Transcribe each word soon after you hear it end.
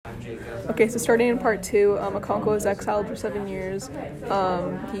Okay, so starting in part 2, Okonkwo is exiled for 7 years.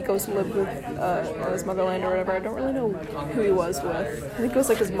 He goes to live with his motherland or whatever. I don't really know who he was with. I think it was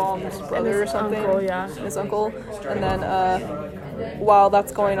like his mom's brother or something. Uncle, yeah. His uncle. And then while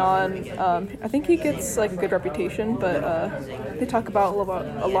that's going on, I think he gets like a good reputation, but they talk about a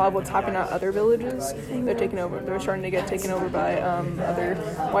lot of what's happening at other villages. They're taken over. They're starting to get taken over by other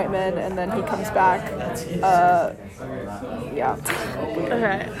white men, and then he comes back. Yeah.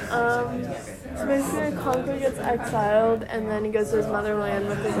 Okay. So basically, Congo gets exiled, and then he goes to his motherland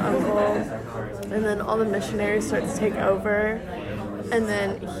with his uncle, and then all the missionaries start to take over, and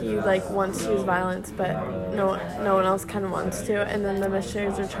then he like wants to use violence, but no one else kind of wants to, and then the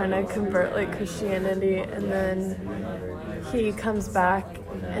missionaries are trying to convert like Christianity, and then he comes back,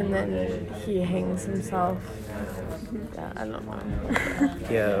 and then he hangs himself. Yeah, I don't know.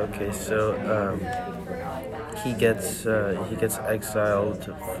 Yeah. Okay. So he gets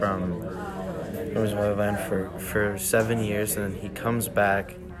exiled from his motherland for 7 years, and then he comes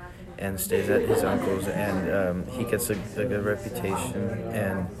back and stays at his uncle's, and he gets a good reputation.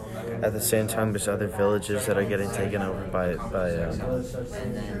 And at the same time, there's other villages that are getting taken over by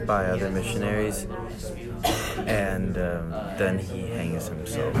other missionaries, and then he hangs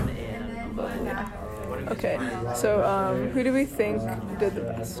himself. Okay, so who do we think did the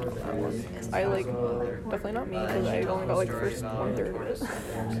best on that one? I definitely not me, because I only got the first 1/3 of it.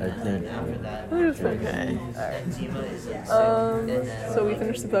 Okay. Alright. So we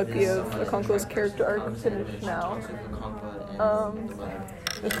finished the book. We have Okonkwo's character arc finished now.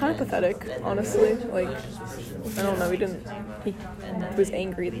 It was kind of pathetic, honestly. I don't know, he was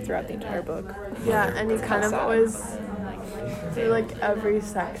angry throughout the entire book. Yeah, and he kind of always, through every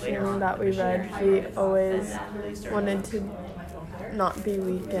section that we read, he always wanted to not be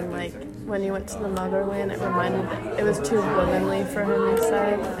weak, and when he went to the motherland, it was too womanly for him, he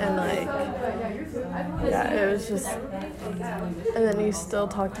said, and yeah, it was just, and then he still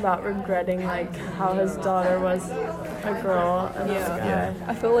talked about regretting how his daughter was a girl and this guy.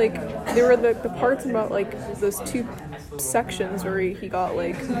 I feel like there were the parts about those two sections where he got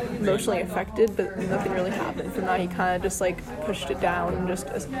emotionally affected, but nothing really happened from that. He kind of just pushed it down and just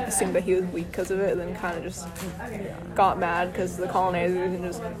assumed that he was weak because of it, and then kind of just got mad because the colonizers and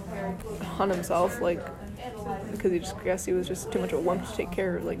just hung himself because I guess he was just too much of a wimp to take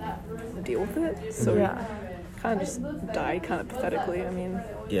care of deal with it. So he kind of just died kind of pathetically.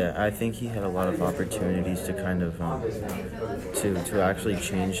 Yeah, I think he had a lot of opportunities to kind of to actually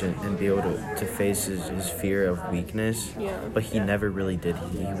change and be able to face his fear of weakness. Yeah. But he never really did.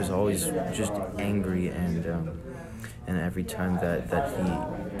 He was always just angry, and every time that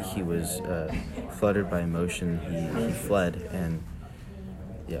he was fluttered by emotion, he fled, and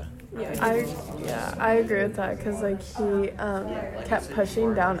yeah. I agree with that, because he kept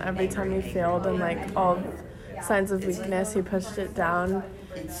pushing down every time he failed, and all signs of weakness he pushed it down,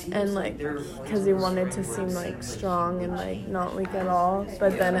 and because he wanted to seem strong and not weak at all,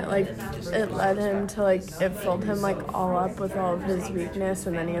 but then it led him to it filled him all up with all of his weakness,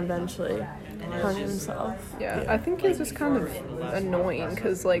 and then he eventually hung himself. Yeah, I think it's just kind of annoying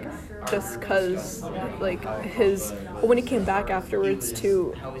because when he came back afterwards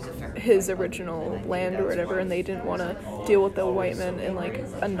to his original land or whatever, and they didn't want to deal with the white men in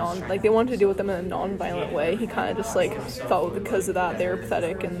they wanted to deal with them in a non-violent way. He kind of just felt because of that they're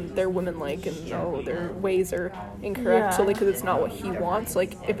pathetic and they're women-like, and their ways are incorrect. So because it's not what he wants,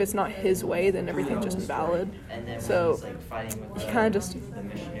 if it's not his way, then everything's just invalid. So he kind of just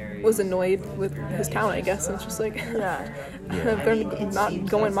was annoyed with his town, I guess, and it's just if they're not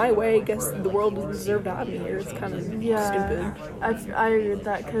going my way, I guess the world doesn't deserve to have me here. It's kind of stupid. I agree with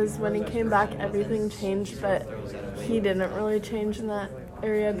that, because when he came back, everything changed, but he didn't really change in that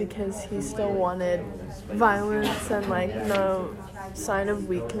area because he still wanted violence and no sign of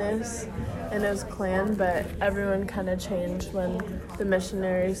weakness in his clan, but everyone kind of changed when the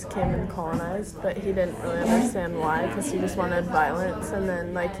missionaries came and colonized, but he didn't really understand why, because he just wanted violence, and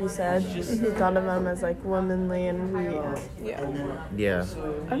then like you said, he thought of them as womanly and weak. Yeah.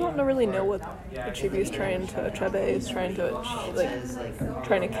 I don't really know what Achebe is trying to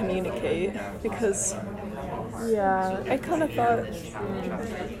trying to communicate, because I kind of thought,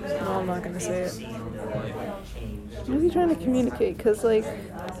 no, I'm not gonna say it. What is he trying to communicate? Because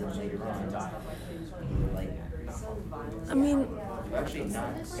I mean,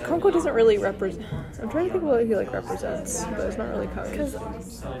 Congo doesn't really represent. I'm trying to think of what he like represents, but it's not really coming. because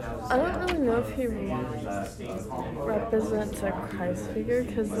I don't really know if he represents a Christ figure,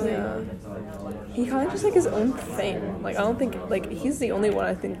 because like, He kind of just like his own thing. Like I don't think like he's the only one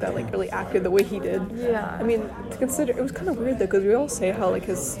I think that like really acted the way he did. yeah. I mean, to consider it was kind of weird though because we all say how like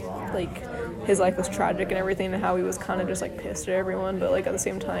his life was tragic and everything and how he was kind of just like pissed at everyone, but like at the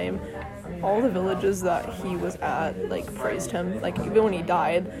same time, all the villages that he was at like praised him. Like even when he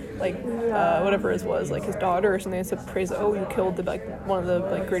died, like whatever his was, like his daughter or something, said praise. Oh, you killed the like one of the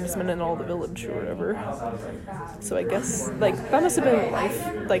like greatest men in all the village or whatever. So I guess like that must have been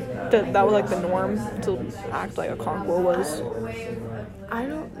life. Like that was like the norm to act like a conqueror was. I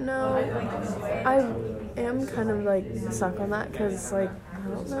don't know. I am kind of like stuck on that because like I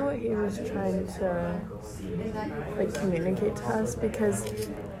don't know what he was trying to like communicate to us, because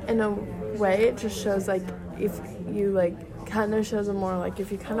in a way it just shows like if you like kind of shows a more like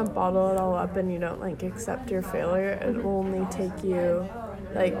if you kind of bottle it all up and you don't like accept your failure, it will only take you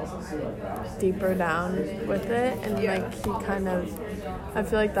like deeper down with it. And like he kind of, I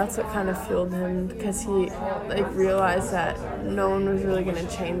feel like that's what kind of fueled him, because he like realized that no one was really going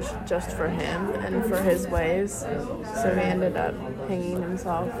to change just for him and for his ways, so he ended up hanging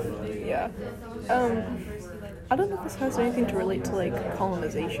himself. Yeah. I don't know if this has anything to relate to like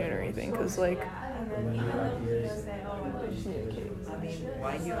colonization or anything, because like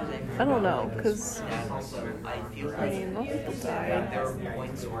I don't know, because I mean, most people died. I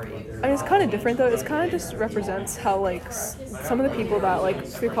mean, it's kind of different though. It's kind of just represents how like some of the people that like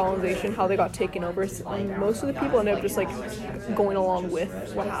through colonization, how they got taken over. Most of the people ended up just like going along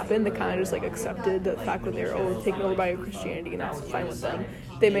with what happened. They kind of just like accepted the fact that they were taken over by Christianity, and that's fine with them.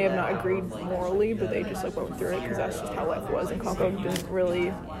 They may have not agreed morally, but they just like went through it because that's just how life was. And Congo didn't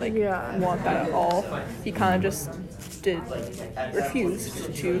really like want that at all. He kind of just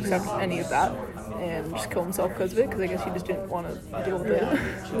refused to accept any of that and just kill himself because of it. Because I guess he just didn't want to deal with it.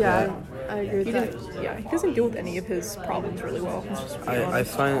 Yeah, I agree with that. Yeah, he doesn't deal with any of his problems really well. I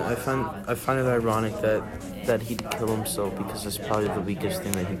find it ironic that he'd kill himself, because it's probably the weakest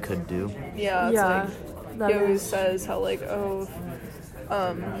thing that he could do. Yeah, it's like he always says how like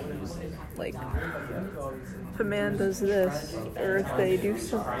like if a man does this, or if they do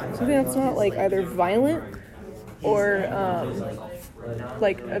something that's not like either violent or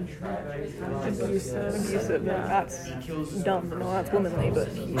like abusive, like that's dumb. No, that's womanly, but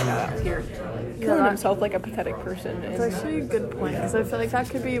he's out here killing himself like a pathetic person. It's actually a good point, because I feel like that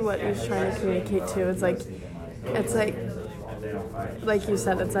could be what he's trying to communicate too. It's like you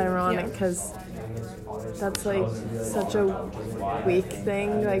said, it's ironic because that's like such a weak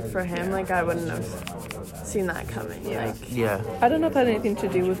thing like for him. Like I wouldn't have seen that coming. I don't know if that had anything to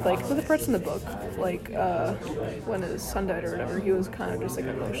do with like the parts in the book, like when his son died or whatever, he was kind of just like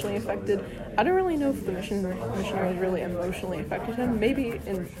emotionally affected. I don't really know if the missionaries really emotionally affected him. Maybe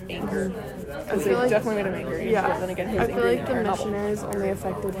in anger, because they definitely made him angry. Yeah, but then again, his I feel like the missionaries only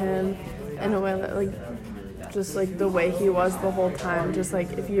affected him in a way that like just like the way he was the whole time, just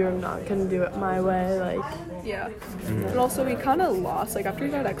like if you're not gonna do it my way, like and also he kind of lost, like after he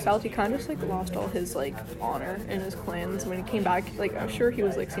got exiled, he kind of just like lost all his like honor in his clans. When he came back, like I'm sure he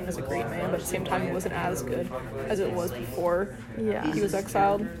was like seen as a great man, but at the same time it wasn't as good as it was before he was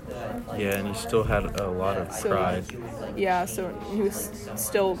exiled. Yeah, and he still had a lot of pride. So he was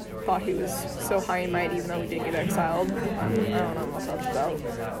still thought he was so high and mighty, even though he did get exiled. I don't know what's up about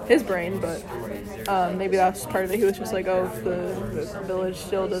his brain, but maybe that's part of it. He was just like, oh, if the village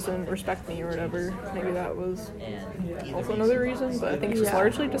still doesn't respect me or whatever. Maybe that was also another reason, but I think it's just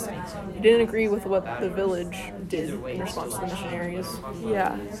largely just he didn't agree with what the village did in response to the missionaries.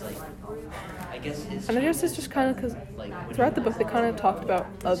 And I guess it's just kind of because throughout the book they kind of talked about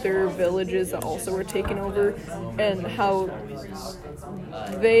other villages that also were taken over and how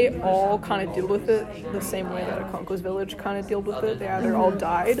they all kind of deal with it the same way that Akonko's village kind of dealt with it. They either all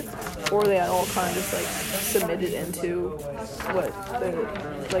died or they all kind of just like submitted into what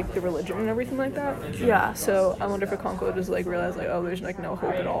the religion and everything like that. So I wonder if Akonko just like realized like, oh, there's like no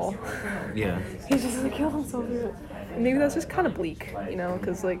hope at all. He's just like killed himself through it. And maybe that's just kind of bleak, you know,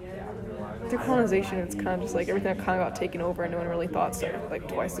 because like through colonization it's kind of just like everything that kind of got taken over and no one really thought like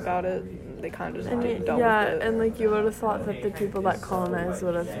twice about it. They kind of just didn't deal with it. And like you would have thought that the people that colonized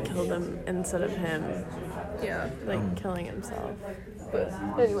would have killed him instead of him. Like killing himself. But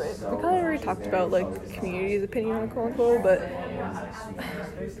anyway, we kind of already talked about like community's opinion on Conquo, but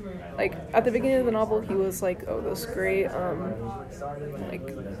like at the beginning of the novel, he was like, oh, this great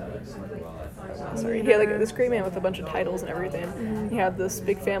he had like this great man with a bunch of titles and everything. Mm-hmm. He had this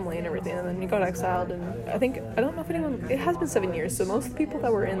big family and everything, and then he got exiled. And I don't know if anyone. It has been 7 years, so most of the people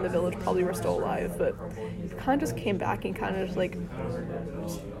that were in the village probably were still alive, but he kind of just came back and kind of just like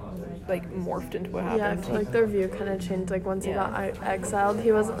morphed into what happened. Yeah, I feel like their view kind of changed. Like once he got exiled,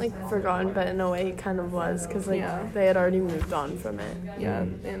 he wasn't like forgotten, but in a way he kind of was, because like they had already moved on from it. Yeah,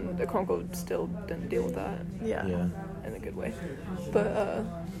 and the Conquo still didn't deal with that. Yeah. In a good way. But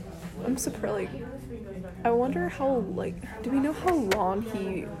I'm surprised. Like, I wonder how do we know how long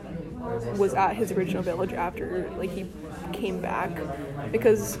he was at his original village after he came back?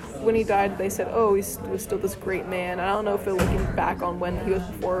 Because when he died, they said, oh, he was still this great man. I don't know if they're looking back on when he was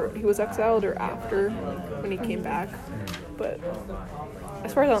before he was exiled or after when he came back. But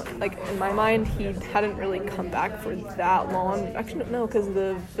as far as in my mind, he hadn't really come back for that long. Actually, no, because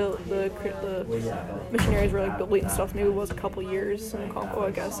the missionaries were building stuff. Maybe it was a couple years, and Conquo,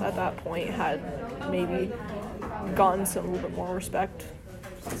 I guess, at that point had maybe gotten a little bit more respect.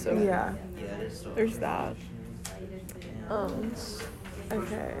 So yeah, there's that.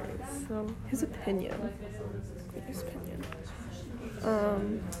 Okay, so his opinion.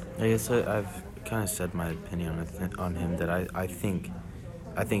 I guess I've kind of said my opinion on him, that I think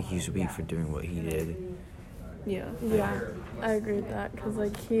he's weak for doing what he did. Yeah, I agree with that, because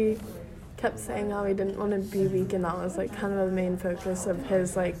he kept saying how he didn't want to be weak, and that was kind of the main focus of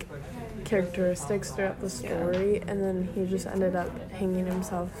his characteristics throughout the story, and then he just ended up hanging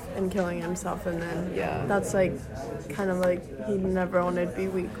himself and killing himself, and then that's kind of he never wanted to be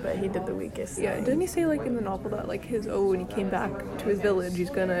weak, but he did the weakest thing. Didn't he say in the novel that when he came back to his village, he's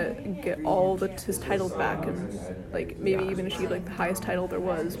gonna get all his titles back and maybe even achieve the highest title there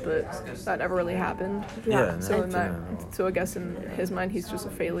was, but that never really happened. So I guess in his mind he's just a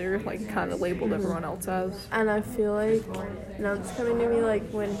failure, kind of labeled everyone else as. And I feel now it's coming to me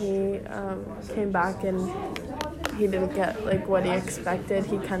when he came back and he didn't get what he expected.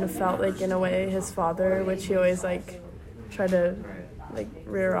 He kind of felt in a way his father, which he always tried to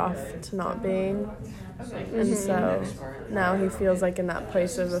rear off to not being, and so now he feels in that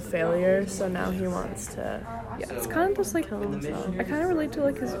place of a failure, so now he wants to it's kind of just kill himself. I kind of relate to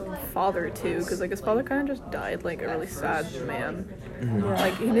his father too, because his father kind of just died a really sad man.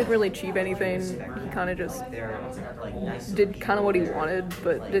 He didn't really achieve anything. He kind of just did kind of what he wanted,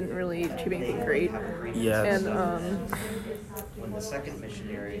 but didn't really achieve anything great. And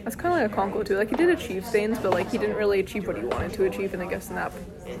that's kind of a Conquo too. He did achieve things, but he didn't really achieve what he wanted to achieve. And I guess in that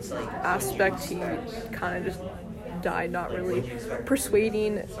aspect, he kind of just died not really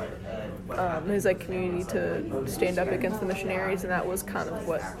persuading his community to stand up against the missionaries, and that was kind of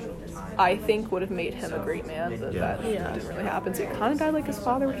what I think would have made him a great man, but that didn't really happen. So he kind of died like his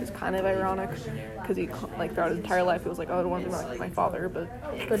father, which is kind of ironic, because he throughout his entire life he was I don't want to be like my father, but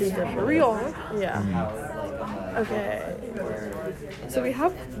he did for real. Okay, so we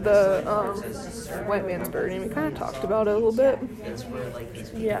have the white man's burden. We kind of talked about it a little bit.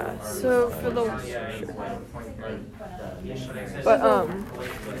 So for the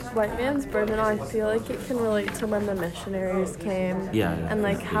white man's burden, I feel it can relate to when the missionaries came,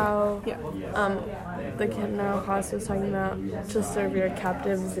 and how the kid in our class was talking about to serve your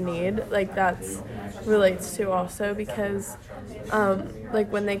captives' need. That's relates to also, because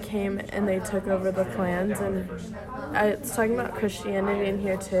when they came and they took over the clans, and it's talking about Christianity in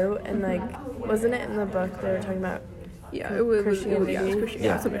here too, and wasn't it in the book they were talking about Christianity?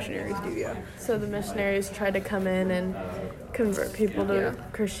 That's what missionaries do, So the missionaries tried to come in and convert people to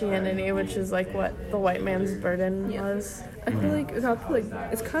Christianity, which is what the white man's burden was. I feel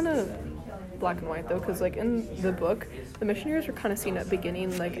it's kind of black and white though, because in the book the missionaries were kind of seen at the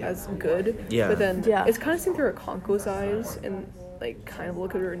beginning as good, but then it's kind of seen through a Conquo's eyes, and kind of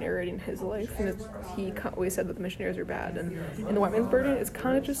look at her narrating his life, and he always said that the missionaries are bad, and in the white man's burden it's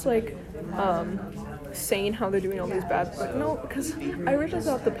kind of just saying how they're doing all these bad, no, because I originally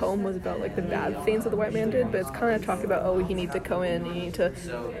thought the poem was about the bad things that the white man did, but it's kind of talking about you need to go in, you need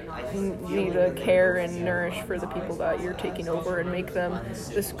to care and nourish for the people that you're taking over and make them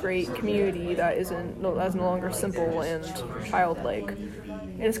this great community that's no longer simple and childlike,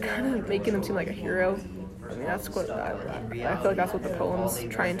 and it's kind of making them seem like a hero. I mean, that's what I feel that's what the poem's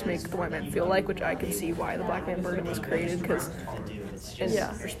trying to make the white man feel like, which I can see why the black man burden was created, because in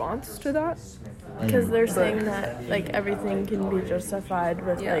response to that. Because they're saying that, like, everything can be justified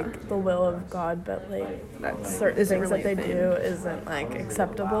with, Yeah. like, the will of God, but, like, That certain isn't things really that a they thing. do isn't, like,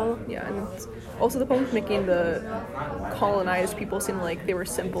 acceptable. Yeah, and it's also the point of making the colonized people seem like they were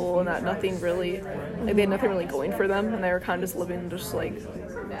simple and that nothing really, like they had nothing really going for them, and they were kind of just living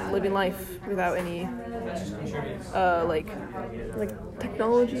life without any, like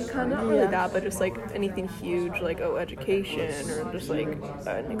technology, kind of not really Yeah. that, but just like anything huge, like education or just like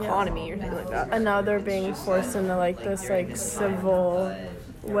an economy or something like that. And now they're being forced into, like, this, like, civil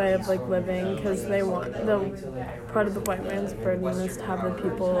way of, like, living because they want part of the white man's burden is to have the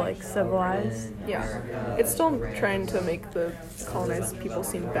people, like, civilized. Yeah, it's still trying to make the colonized people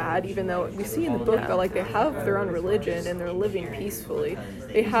seem bad, even though we see in the book that like they have their own religion and they're living peacefully.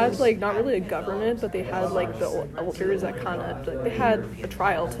 They had like not really a government, but they had like the elders that kind of like, they had a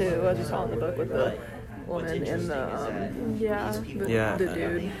trial too, as you saw in the book with the woman and the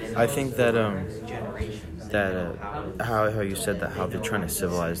dude. I think that how you said that, how they're trying to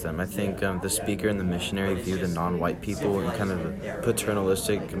civilize them. I think the speaker and the missionary view the non-white people in kind of a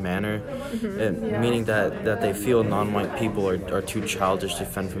paternalistic manner, meaning that they feel non-white people are too childish to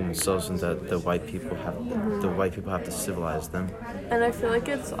fend for themselves, and that the white people have to civilize them. And I feel like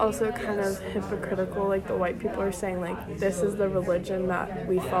it's also kind of hypocritical, like the white people are saying like this is the religion that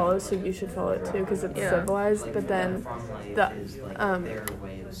we follow, so you should follow it too because it's civilized. But then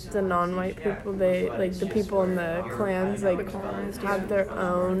the non-white people, they like the people in the clans like have their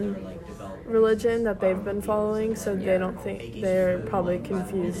own religion that they've been following, so they don't think they're probably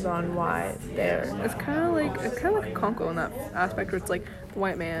confused on why they're. It's kind of like a Congo in that aspect, where it's like the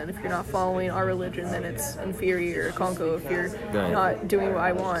white man. If you're not following our religion, then it's inferior. Congo, if you're not doing what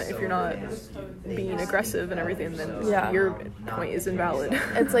I want, if you're not being aggressive and everything, then your point is invalid.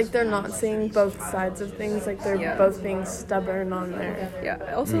 It's like they're not seeing both sides of things. Like they're both being stubborn on their.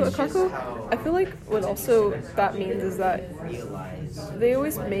 Yeah. Also, a Congo, I feel like what also that means is that they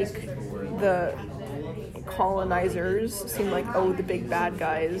always make the colonizers seem like the big bad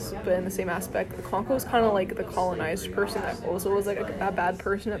guys, but in the same aspect the Congo is kind of like the colonized person that also was like a bad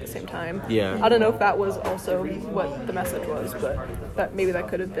person at the same time. I don't know if that was also what the message was, but that maybe that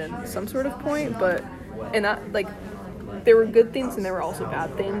could have been some sort of point. But and that like there were good things and there were also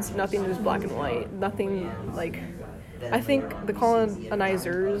bad things. Nothing was black and white. Nothing like I think the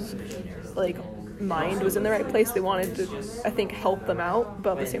colonizers like mind was in the right place. They wanted to, I think, help them out,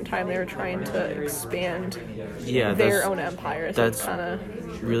 but at the same time they were trying to expand their own empire. So that's kind of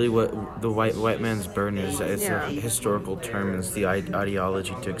really what the white man's burden is. It's a historical term. It's the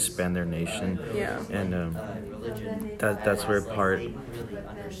ideology to expand their nation. And that's where part,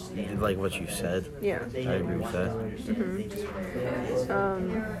 like what you said. I agree with that.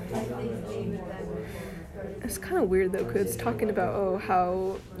 It's kind of weird though, because it's talking about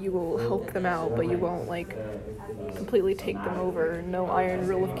how you will help them out, but you won't like completely take them over. No iron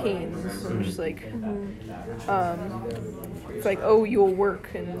rule of kings. And just like, it's like you will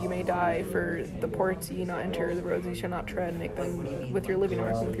work and you may die. For the ports ye not enter, the roads you shall not tread. Make them with your living and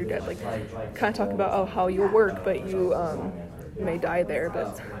reckon with your dead. Like, kind of talking about how you'll work, but you may die there.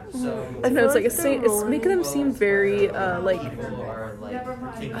 But I know it's like it's making them seem very I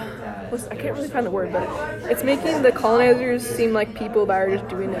can't really find the word, but it's making the colonizers seem like people that are just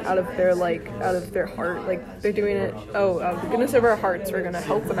doing it out of their heart. Like they're doing it out of the goodness of our hearts. We're gonna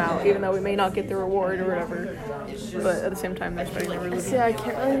help them out, even though we may not get the reward or whatever. But at the same time, they're spreading their religion. See,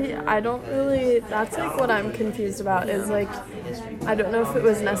 I don't really. That's like what I'm confused about. Is like I don't know if it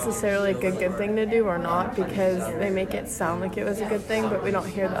was necessarily like a good thing to do or not, because they make it sound like it was a good thing, but we don't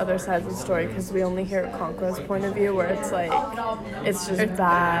hear the other side of the story because we only hear Conqua's point of view, where it's like it's just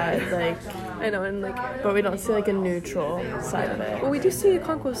bad, like I know, and like, but we don't see like a neutral side of it. Well, we do see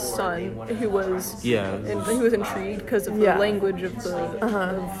Conqua's son, who was and he was intrigued because of the language of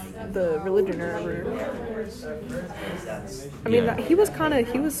the religion or whatever. I mean, he was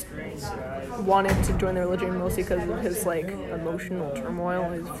wanted to join the religion mostly because of his like emotional turmoil.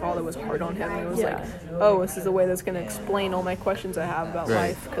 His father was hard on him, and he was like, this is a way that's going to explain all my questions I have about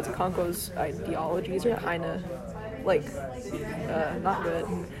life, because Conqua's ideologies are kind of like not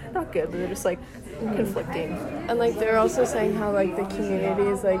good, but they're just like conflicting. And like they're also saying how like the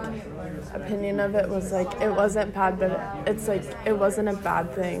community's like opinion of it was like it wasn't bad, but it's like it wasn't a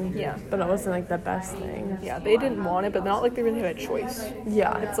bad thing, but it wasn't like the best thing. They didn't want it, but not like they really had a choice.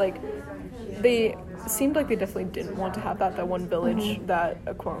 It's like they seemed like they definitely didn't want to have that one village that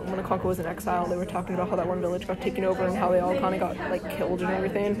when Conquo was in exile, they were talking about how that one village got taken over and how they all kind of got like killed and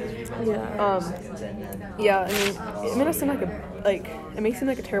everything. I mean, it made it seem like it may seem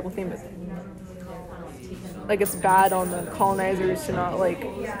like a terrible thing, but like it's bad on the colonizers to not like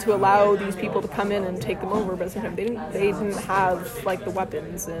to allow these people to come in and take them over, but at the same time they didn't have like the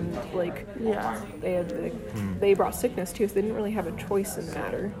weapons and like they had they brought sickness too, so they didn't really have a choice in the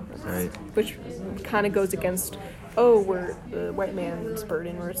matter, Right. which kind of goes against we're the white man's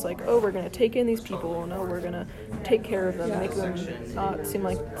burden, where it's like, we're gonna take in these people, and we're gonna take care of them, make them not seem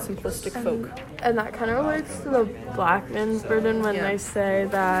like simplistic folk. And that kind of relates to the black man's burden when they say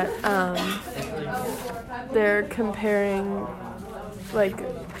that they're comparing like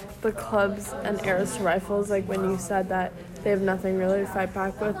the clubs and arrows to rifles. Like when you said that they have nothing really to fight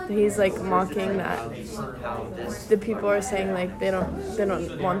back with, he's like mocking that the people are saying like they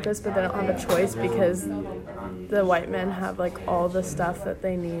don't want this, but they don't have a choice because the white men have like all the stuff that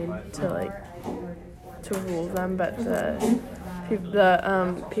they need to rule them, but the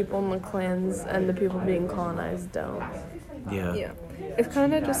people in the clans and the people being colonized don't. Yeah. It's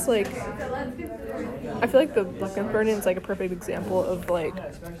kind of just like, I feel like the Black Man's Burden is like a perfect example of like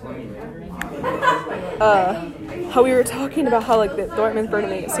how we were talking about how like the white man's burden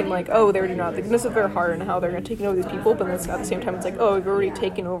made it seem like, they already know the goodness of their heart and how they're going to take over these people, but then at the same time it's like, you've already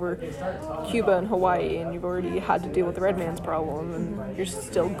taken over Cuba and Hawaii and you've already had to deal with the red man's problem and you're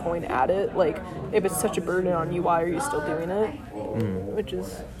still going at it. Like, if it's such a burden on you, why are you still doing it?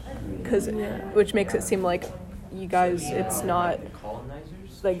 Which makes it seem like you guys, it's not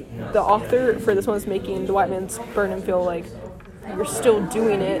like the author for this one is making the white man's burden feel like you're still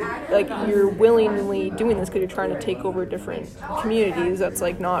doing it, like you're willingly doing this because you're trying to take over different communities. That's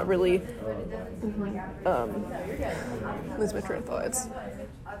like not really lose my train of thought. It's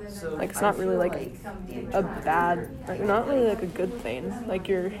like it's not really like a bad, like not really like a good thing. Like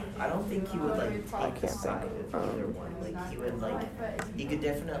you're, I don't think he would like. I can't think. Like he would like. You could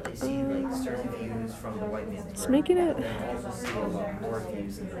definitely see like certain views from the white man's. It's making it. Also see a lot more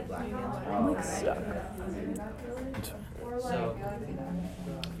views in the black man's. I'm like stuck. So.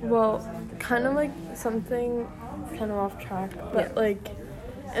 Well, kind of like something kind of off track, but like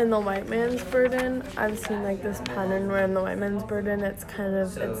in the white man's burden, I've seen like this pattern where in the white man's burden, it's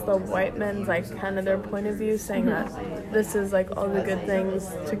the white men's like kind of their point of view saying that this is like all the good things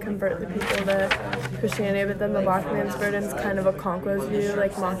to convert the people to Christianity, but then the black man's burden is kind of a conquest view,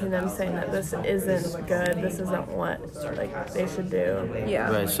 like mocking them, saying that this isn't good, this isn't what like they should do. Yeah.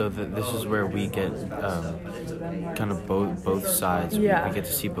 Right, so this is where we get kind of both sides. We get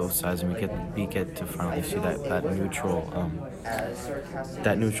to see both sides, and we get to finally see that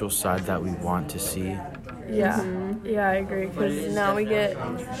neutral side that we want to see. Yeah, I agree, because now we get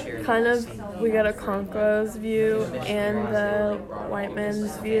a Conquo's view and the white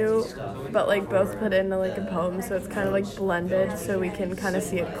man's view, but like both put into like a poem, so it's kind of like blended, so we can kind of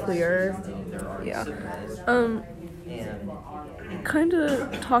see it clearer. Yeah. Kind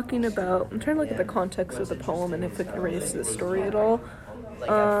of talking about, I'm trying to look at the context of the poem and if it relates to the story at all. Like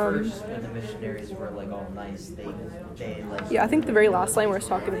at first, when the missionaries were like all nice, they like. Yeah, I think the very last line where it's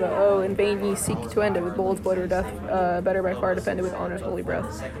talking about, in vain ye seek to end it with bullets, blood, or death, better by far defended with honor's holy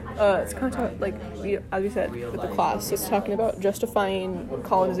breath. It's kind of like, as we said with the class, it's talking about justifying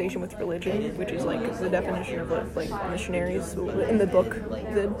colonization with religion, which is like the definition of what like missionaries in the book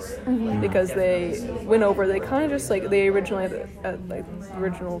did, because they went over, they kind of just like, they originally at like the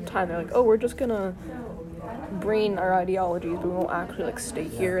original time, they're like, we're just gonna bring our ideologies, but we won't actually like stay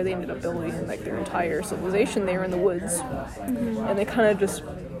here. They ended up building like their entire civilization there in the woods, and they kind of just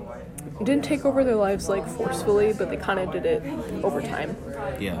didn't take over their lives like forcefully, but they kind of did it over time.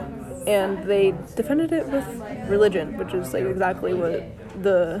 Yeah. And they defended it with religion, which is like exactly what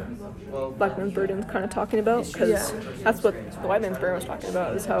the Black Man's Burden is kind of talking about, because that's what the White Man's Burden was talking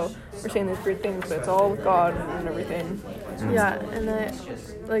about, is how we're saying these weird things, but it's all with God and everything. Yeah, and I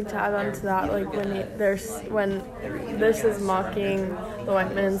like to add on to that, like when this is mocking the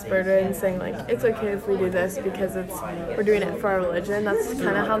white man's burden, saying like it's okay if we do this because we're doing it for our religion. That's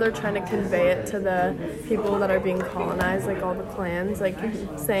kind of how they're trying to convey it to the people that are being colonized, like all the clans, like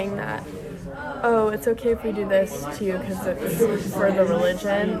saying that, it's okay if we do this to you because it's for the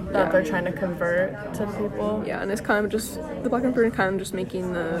religion that they're trying to convert to the people. Yeah, and it's kind of just, the Black Man's Burden kind of just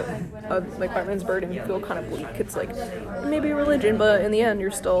making the like White Man's Burden feel kind of bleak. It's like, maybe religion, but in the end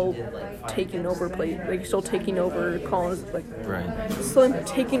you're still taking over you're still taking over colonies, like, right. Still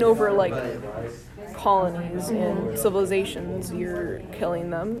taking over like colonies and civilizations. You're killing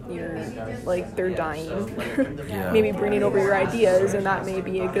them, they're dying. Maybe bringing over your ideas, and that may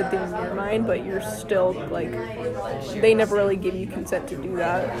be a good thing in your mind, but you're still like, they never really give you consent to do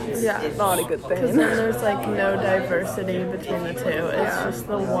that. It's not a good thing. Because then there's like no diversity between the two. It's just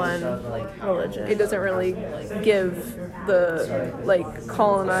the one religion. It doesn't really give the like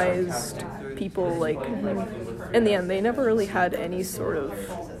colonized people, like, in the end, they never really had any sort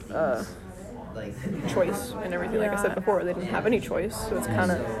of choice and everything. Like I said before, they didn't have any choice, so it's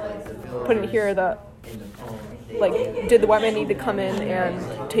kind of putting here that, like, did the white man need to come in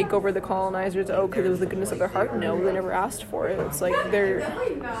and take over the colonizers? Oh, because it was the goodness of their heart? No, they never asked for it. It's like they're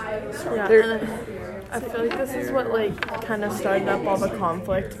I feel like this is what, like, kind of started up all the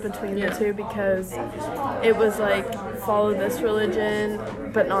conflict between the two, because it was like, follow this religion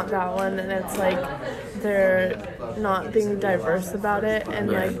but not that one, and it's like they're not being diverse about it, and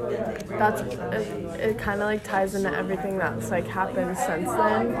like that's it kind of like ties into everything that's like happened since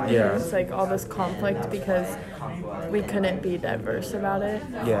then. Yeah. It's like all this conflict because we couldn't be diverse about it.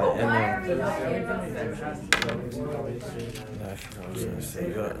 Yeah, and then I forgot what I was gonna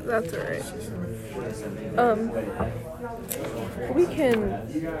say. That's alright. We can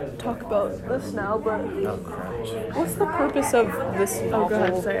talk about this now, but what's the purpose of this novel? Oh, go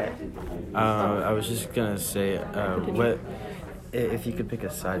ahead, say it. I was just gonna say, what if you could pick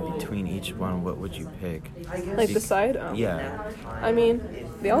a side between each one, what would you pick? Like the side? Yeah. I mean,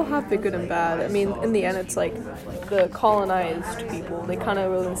 they all have the good and bad. I mean, in the end, it's like the colonized people, they kind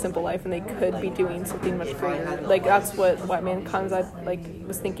of live a simple life, and they could be doing something much greater. Like, that's what white man kind of, like,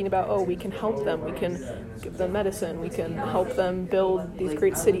 was thinking about. Oh, we can help them. We can give them medicine. We can help them build these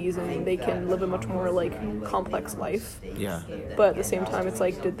great cities, and they can live a much more, like, complex life. Yeah. But at the same time, it's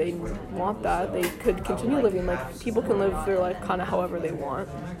like, did they want that? They could continue living. Like, people can live their life kind of however they want.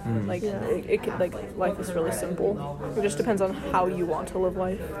 Like, it could, like, life is really simple. It just depends on how you want to live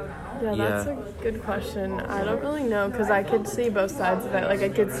life. Yeah, that's a good question. I don't really know, because I could see both sides of it. Like, I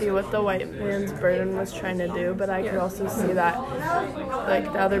could see what the white man's burden was trying to do, but I could also see that,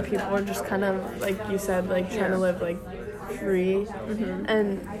 like, the other people are just kind of, like you said, like, trying to live, like, free,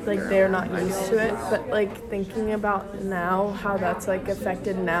 and, like, they're not used to it. But, like, thinking about now, how that's, like,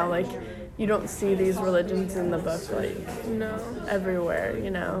 affected now, like, you don't see these religions in the book, like, everywhere,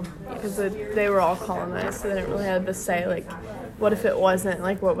 you know, because they were all colonized, so they didn't really have to say, like, what if it wasn't,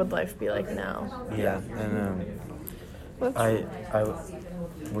 like, what would life be like now? Yeah, and I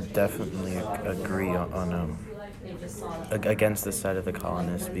would definitely agree on against the side of the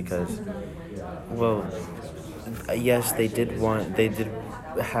colonists, because, well, yes, they did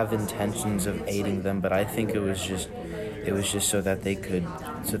have intentions of aiding them, but I think it was just so that they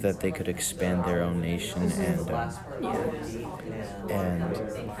could expand their own nation, and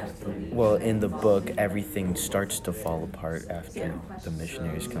well, in the book, everything starts to fall apart after the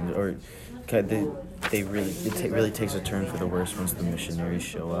missionaries come, or it really takes a turn for the worse once the missionaries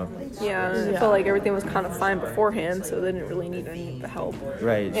show up. Yeah, and I felt like everything was kind of fine beforehand, so they didn't really need any of the help.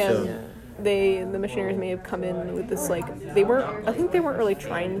 Right. And the missionaries may have come in with this, like, I think they weren't really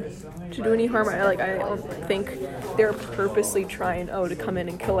trying to do any harm. I don't think they're purposely trying, to come in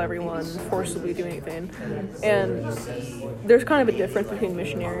and kill everyone, forcibly do anything. And there's kind of a difference between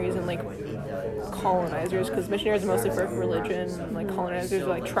missionaries and, like, colonizers, because missionaries are mostly for religion, and, like, colonizers are,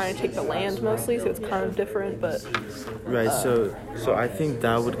 like, trying to take the land mostly, so it's kind of different, but... Right, so I think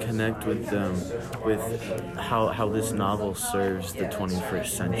that would connect with how this novel serves the 21st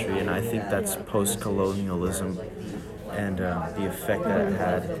century, and I think that's post-colonialism and the effect that it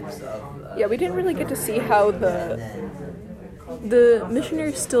had. Yeah, we didn't really get to see how the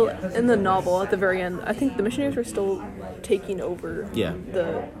missionaries still, in the novel, at the very end, I think the missionaries were still taking over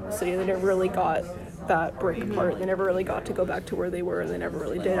the city. They never really got that break apart. They never really got to go back to where they were. They never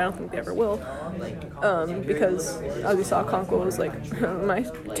really did. I don't think they ever will. Because, as we saw, Conquo was like, my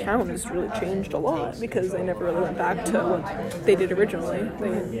town has really changed a lot, because they never really went back to what they did originally.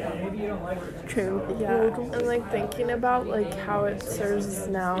 And, like, thinking about, like, how it serves us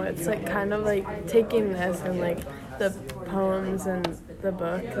now, it's, like, kind of, like, taking this and, like, the poems and the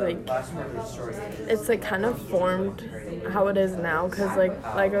book, like, it's, like, kind of formed how it is now, because, like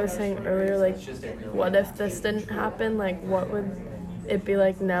I was saying earlier, like, what if this didn't happen? Like, what would it be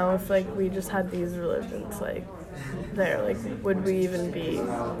like now if, like, we just had these religions, like, there? Like, would we even be,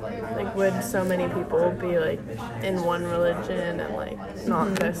 like, would so many people be, like, in one religion and, like,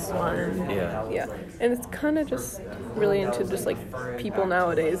 not this one? Yeah, and it's kind of just really into just, like, people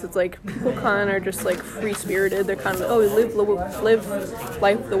nowadays. It's like people kind of are just, like, free-spirited. They're kind of, live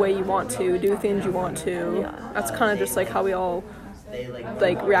life the way you want to, do things you want to. That's kind of just, like, how we all,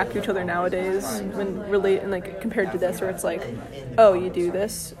 like, react to each other nowadays, when really, and, like, compared to this, where it's like, you do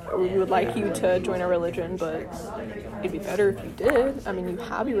this, or we would like you to join our religion, but it'd be better if you did. I mean, you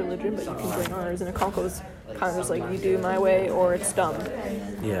have your religion, but you can join ours. And a Conco's kind of just like, you do my way or it's dumb.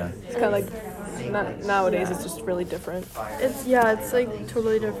 Yeah. It's kind of like, nowadays it's just really different. It's like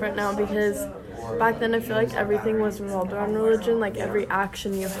totally different now, because back then I feel like everything was revolved around religion. Like every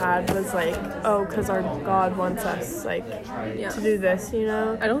action you had was like, oh, because our God wants us like to do this, you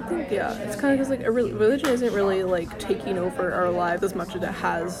know? I don't think, it's kind of because like religion isn't really like taking over our lives as much as it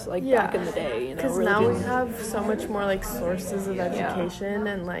has like back in the day, you know? Because now we have so much more like sources of education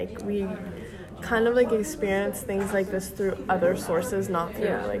and like we kind of like experience things like this through other sources, not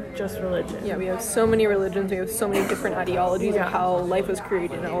through like just religion. Yeah, we have so many religions, we have so many different ideologies of how life was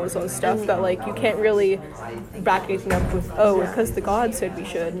created and all this other stuff that like you can't really back anything up with, because the God said we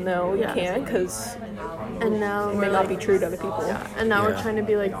should. No, you can't, because and now it may not be true to other people. Yeah, and now we're trying to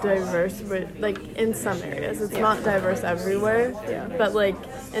be like diverse, but like in some areas. It's not diverse everywhere, but like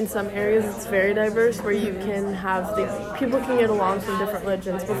in some areas it's very diverse where you can have people can get along from different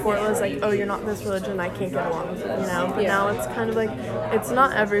religions. Before it was like, oh, you're not this religion, I can't get along with you, you know? But now it's kind of like, it's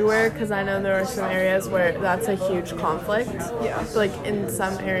not everywhere, because I know there are some areas where that's a huge conflict. Yeah. But like in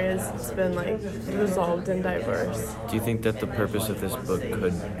some areas it's been like resolved and diverse. Do you think that the purpose of this book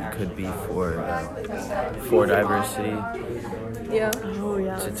could be for diversity? Yeah. Oh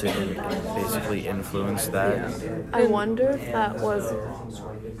yeah. To basically influence that. Yeah. I wonder if that was.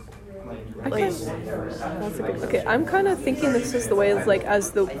 That's a good. Okay, I'm kind of thinking this is the way it's like I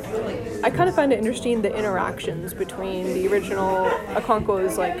kind of find it interesting the interactions between the original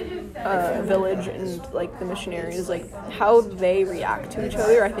Okonkwo's like village and like the missionaries, like how they react to each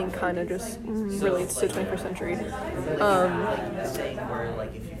other. I think kind of just relates to 21st century.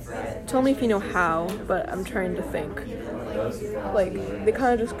 Tell me if you know how, but I'm trying to think. Like they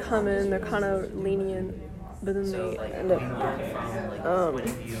kind of just come in, they're kind of lenient, but then they end up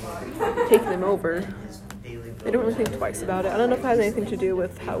taking them over. They don't really think twice about it. I don't know if it has anything to do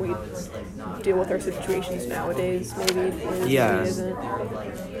with how we deal with our situations nowadays. Maybe it is, maybe it isn't.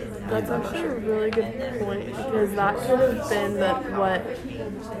 That's actually a really good point, because that could have been what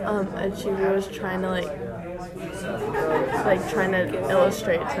Achibi was trying to trying to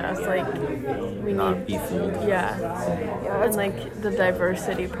illustrate to us, like we Not be fooled. and like the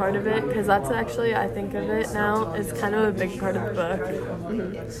diversity part of it, because that's actually, I think of it now, is kind of a big part of the book.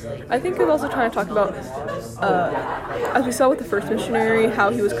 I think it was also trying to talk about, as we saw with the first missionary, how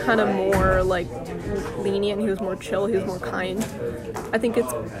he was kind of more like lenient, he was more chill, he was more kind. I think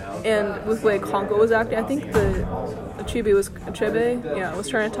and with the way Okonkwo was acting, I think the Achebe was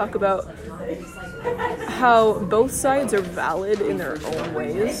trying to talk about how both sides are valid in their own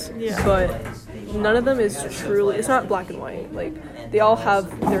ways, but none of them is truly, it's not black and white. Like, they all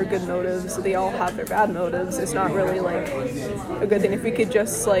have their good motives, they all have their bad motives. It's not really like a good thing. If we could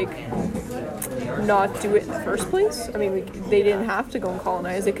just like not do it in the first place, I mean, they didn't have to go and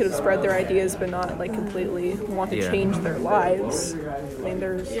colonize. They could have spread their ideas but not like completely want to change their lives. I mean,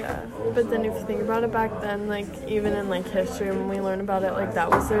 but then if you think about it, back then, like even in like history, when we learn about it, like that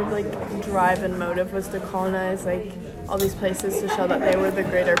was their like drive and motive, was to colonize like all these places to show that they were the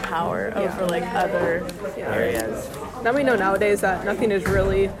greater power over like other areas. Now we know nowadays that nothing is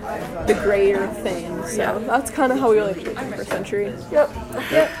really the greater thing. So that's kind of how we relate to the 21st century. Yep.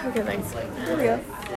 Okay, thanks. There we go.